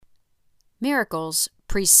Miracles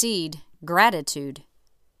precede gratitude.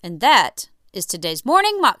 And that is today's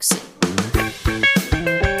Morning Moxie.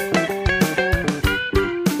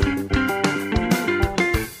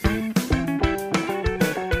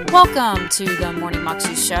 Welcome to the Morning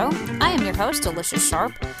Moxie Show. I am your host, Alicia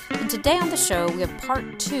Sharp, and today on the show we have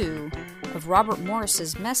part 2 of Robert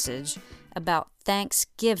Morris's message about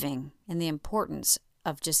Thanksgiving and the importance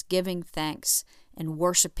of just giving thanks and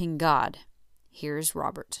worshiping God. Here's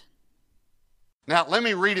Robert. Now, let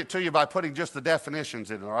me read it to you by putting just the definitions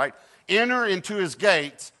in, all right? Enter into his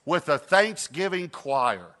gates with a thanksgiving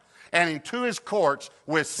choir, and into his courts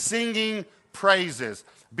with singing praises.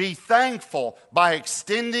 Be thankful by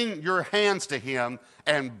extending your hands to him,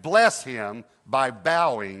 and bless him by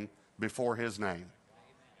bowing before his name.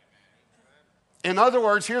 In other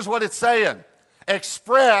words, here's what it's saying.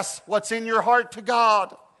 Express what's in your heart to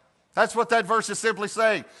God. That's what that verse is simply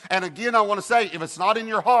saying. And again, I want to say, if it's not in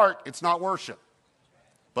your heart, it's not worship.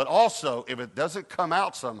 But also, if it doesn't come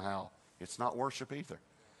out somehow, it's not worship either.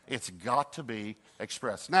 It's got to be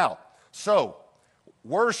expressed. Now, so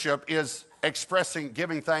worship is expressing,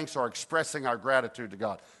 giving thanks or expressing our gratitude to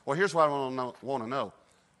God. Well, here's what I want to know.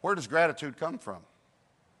 Where does gratitude come from?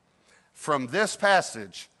 From this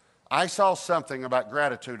passage, I saw something about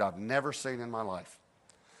gratitude I've never seen in my life.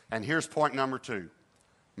 And here's point number 2.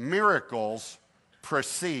 Miracles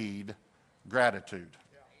precede gratitude.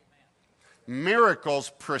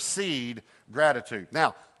 Miracles precede gratitude.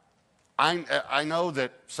 Now, I know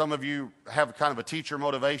that some of you have kind of a teacher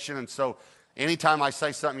motivation, and so anytime I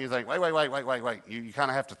say something, you think, wait. You kind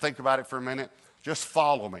of have to think about it for a minute. Just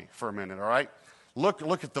follow me for a minute, all right?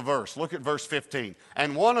 Look at the verse. Look at verse 15.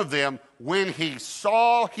 And one of them, when he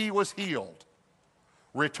saw he was healed,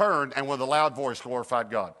 returned and with a loud voice glorified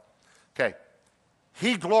God. Okay.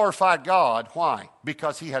 He glorified God. Why?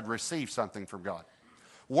 Because he had received something from God.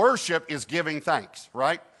 Worship is giving thanks,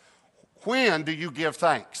 right? When do you give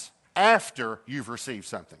thanks? After you've received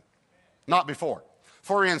something, not before.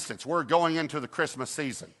 For instance, we're going into the Christmas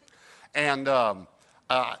season, and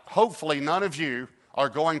hopefully none of you are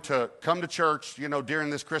going to come to church, during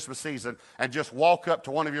this Christmas season and just walk up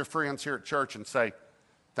to one of your friends here at church and say,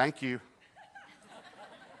 "Thank you."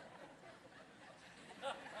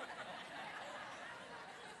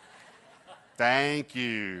 Thank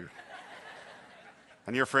you.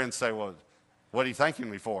 And your friends say, "Well, what are you thanking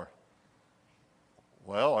me for?"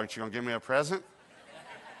 "Well, aren't you going to give me a present?"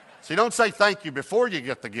 So you don't say thank you before you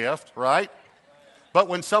get the gift, right? But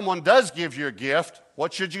when someone does give you a gift,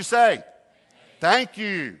 what should you say? Thank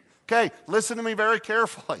you. Okay, listen to me very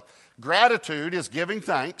carefully. Gratitude is giving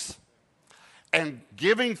thanks. And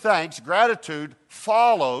giving thanks, gratitude,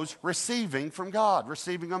 follows receiving from God,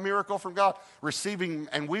 receiving a miracle from God,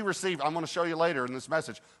 and we receive, I'm going to show you later in this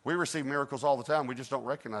message, we receive miracles all the time. We just don't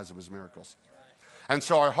recognize them as miracles. And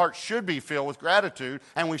so our hearts should be filled with gratitude,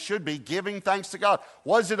 and we should be giving thanks to God.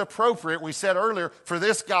 Was it appropriate, we said earlier, for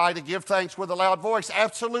this guy to give thanks with a loud voice?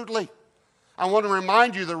 Absolutely. I want to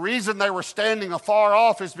remind you, the reason they were standing afar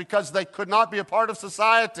off is because they could not be a part of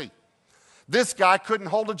society. This guy couldn't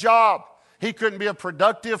hold a job. He couldn't be a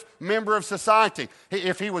productive member of society.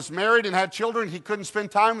 If he was married and had children, he couldn't spend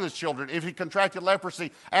time with his children. If he contracted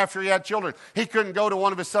leprosy after he had children, he couldn't go to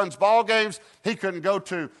one of his son's ball games. He couldn't go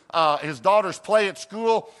to his daughter's play at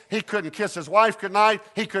school. He couldn't kiss his wife goodnight.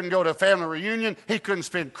 He couldn't go to a family reunion. He couldn't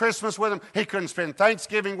spend Christmas with him. He couldn't spend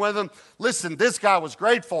Thanksgiving with him. Listen, this guy was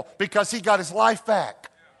grateful because he got his life back.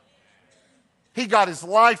 He got his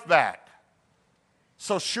life back.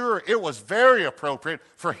 So sure, it was very appropriate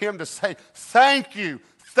for him to say, "Thank you,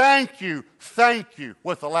 thank you, thank you,"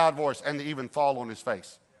 with a loud voice, and to even fall on his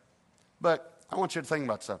face. But I want you to think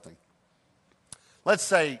about something. Let's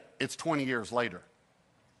say it's 20 years later.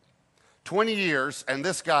 20 years, and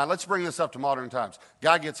this guy, let's bring this up to modern times.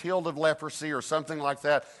 Guy gets healed of leprosy or something like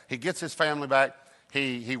that. He gets his family back.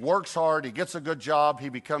 He works hard. He gets a good job. He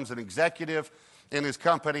becomes an executive in his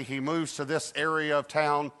company. He moves to this area of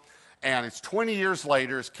town. And it's 20 years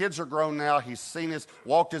later. His kids are grown now. He's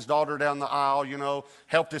walked his daughter down the aisle,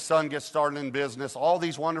 helped his son get started in business, all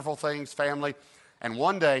these wonderful things, family. And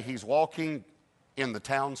one day he's walking in the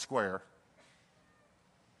town square.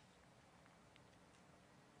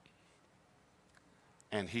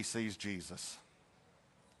 And he sees Jesus.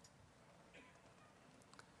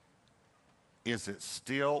 Is it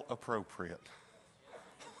still appropriate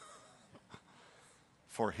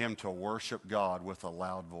for him to worship God with a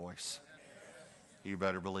loud voice? You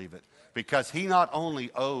better believe it. Because he not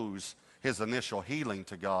only owes his initial healing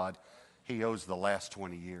to God, he owes the last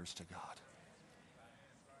 20 years to God.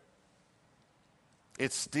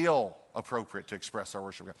 It's still appropriate to express our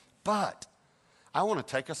worship of God. But I want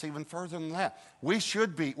to take us even further than that. We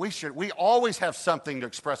always have something to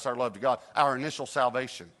express our love to God, our initial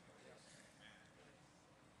salvation.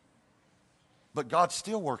 But God's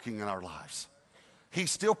still working in our lives.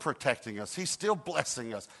 He's still protecting us. He's still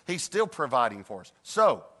blessing us. He's still providing for us.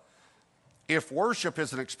 So, if worship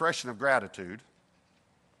is an expression of gratitude,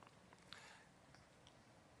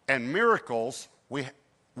 and miracles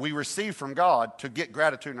we receive from God to get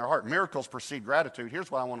gratitude in our heart, miracles precede gratitude.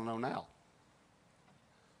 Here's what I want to know now.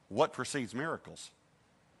 What precedes miracles?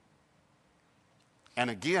 And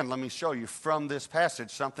again, let me show you from this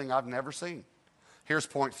passage something I've never seen. Here's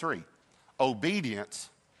point 3. Obedience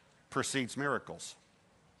precedes miracles.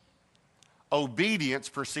 Obedience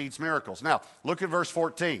precedes miracles. Now, look at verse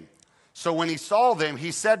 14. So when he saw them,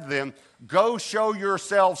 he said to them, go show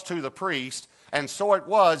yourselves to the priest. And so it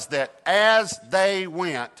was that as they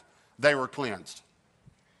went, they were cleansed.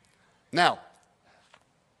 Now,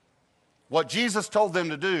 what Jesus told them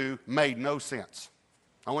to do made no sense.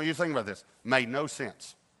 I want you to think about this. Made no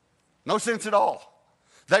sense. No sense at all.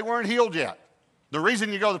 They weren't healed yet. The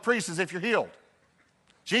reason you go to the priest is if you're healed.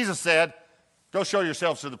 Jesus said, go show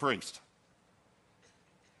yourselves to the priest.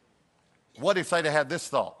 What if they'd have had this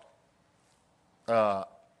thought?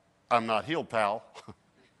 I'm not healed, pal.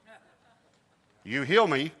 You heal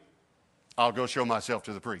me, I'll go show myself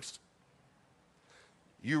to the priest.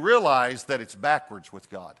 You realize that it's backwards with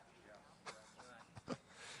God.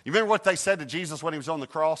 You remember what they said to Jesus when he was on the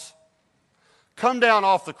cross? Come down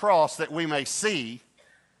off the cross that we may see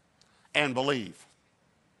and believe.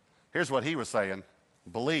 Here's what he was saying.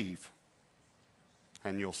 Believe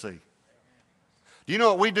and you'll see. Do you know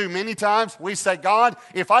what we do many times? We say, God,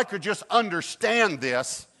 if I could just understand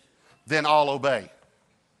this, then I'll obey.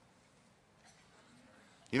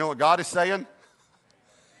 You know what God is saying?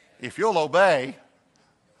 If you'll obey,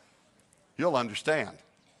 you'll understand.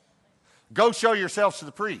 Go show yourselves to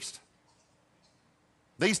the priest.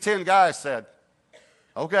 These 10 guys said,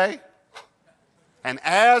 okay. And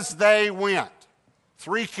as they went,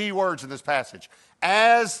 3 key words in this passage.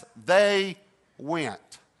 As they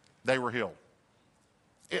went, they were healed.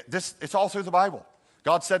 It's all through the Bible.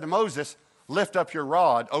 God said to Moses, lift up your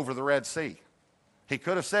rod over the Red Sea. He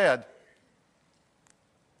could have said,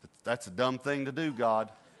 that's a dumb thing to do, God.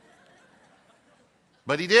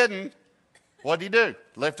 But he didn't. What did he do?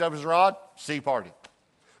 Lift up his rod, sea parted.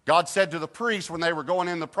 God said to the priests when they were going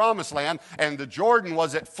in the promised land, and the Jordan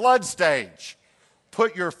was at flood stage,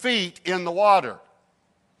 put your feet in the water.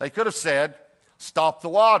 They could have said, stop the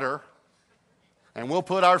water, and we'll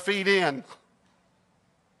put our feet in.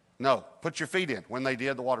 No, put your feet in. When they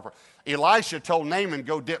did, the water. Elisha told Naaman,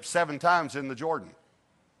 go dip 7 times in the Jordan.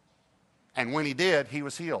 And when he did, he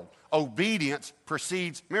was healed. Obedience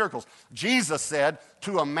precedes miracles. Jesus said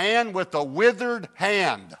to a man with a withered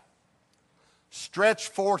hand, stretch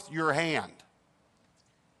forth your hand.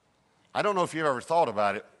 I don't know if you've ever thought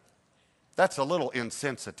about it. That's a little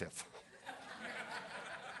insensitive.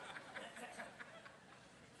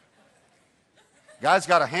 Guy's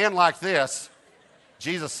got a hand like this.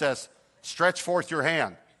 Jesus says, stretch forth your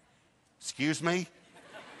hand. Excuse me?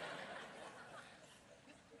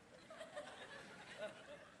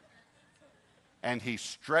 And he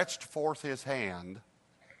stretched forth his hand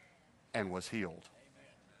and was healed.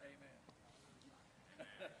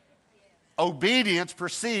 Obedience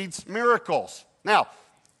precedes miracles. Now,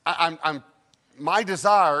 my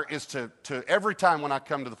desire is to every time when I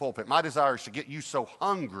come to the pulpit, my desire is to get you so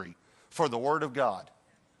hungry for the Word of God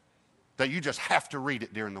that you just have to read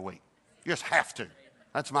it during the week. You just have to.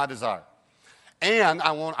 That's my desire. And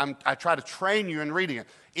I try to train you in reading it.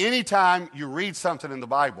 Anytime you read something in the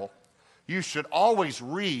Bible, you should always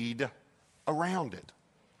read around it.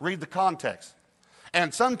 Read the context.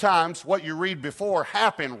 And sometimes what you read before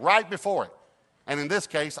happened right before it. And in this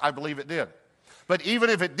case, I believe it did. But even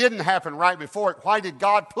if it didn't happen right before it, why did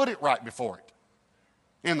God put it right before it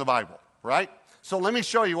in the Bible, right? So let me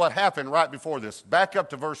show you what happened right before this. Back up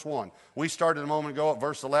to verse 1. We started a moment ago at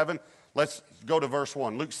verse 11. Let's go to verse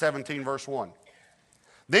 1. Luke 17, verse 1.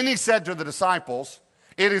 Then he said to the disciples,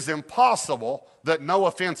 it is impossible that no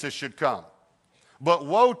offenses should come. But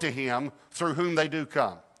woe to him through whom they do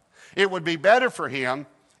come. It would be better for him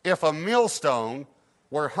if a millstone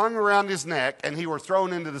were hung around his neck and he were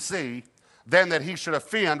thrown into the sea than that he should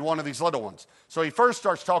offend one of these little ones. So he first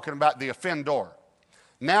starts talking about the offender.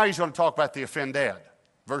 Now he's going to talk about the offended.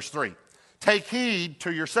 Verse 3. Take heed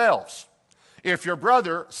to yourselves. If your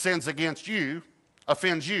brother sins against you,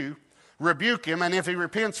 offends you, rebuke him, and if he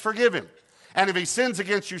repents, forgive him. And if he sins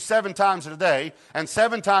against you 7 times in a day, and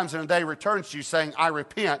 7 times in a day returns to you, saying, I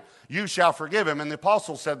repent, you shall forgive him. And the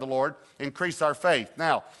apostle said, the Lord, increase our faith.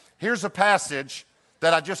 Now, here's a passage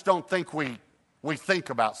that I just don't think we think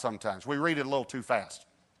about sometimes. We read it a little too fast.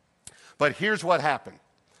 But here's what happened.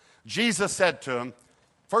 Jesus said to him,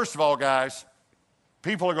 first of all, guys,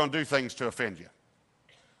 people are going to do things to offend you.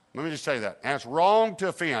 Let me just say that. And it's wrong to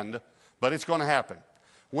offend, but it's going to happen.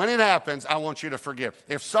 When it happens, I want you to forgive.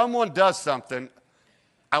 If someone does something,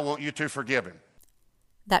 I want you to forgive him.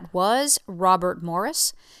 That was Robert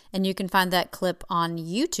Morris, and you can find that clip on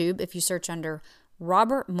YouTube if you search under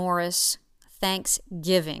Robert Morris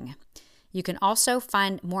Thanksgiving. You can also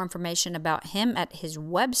find more information about him at his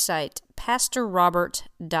website,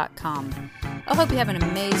 pastorrobert.com. I hope you have an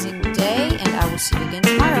amazing day, and I will see you again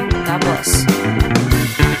tomorrow. God bless.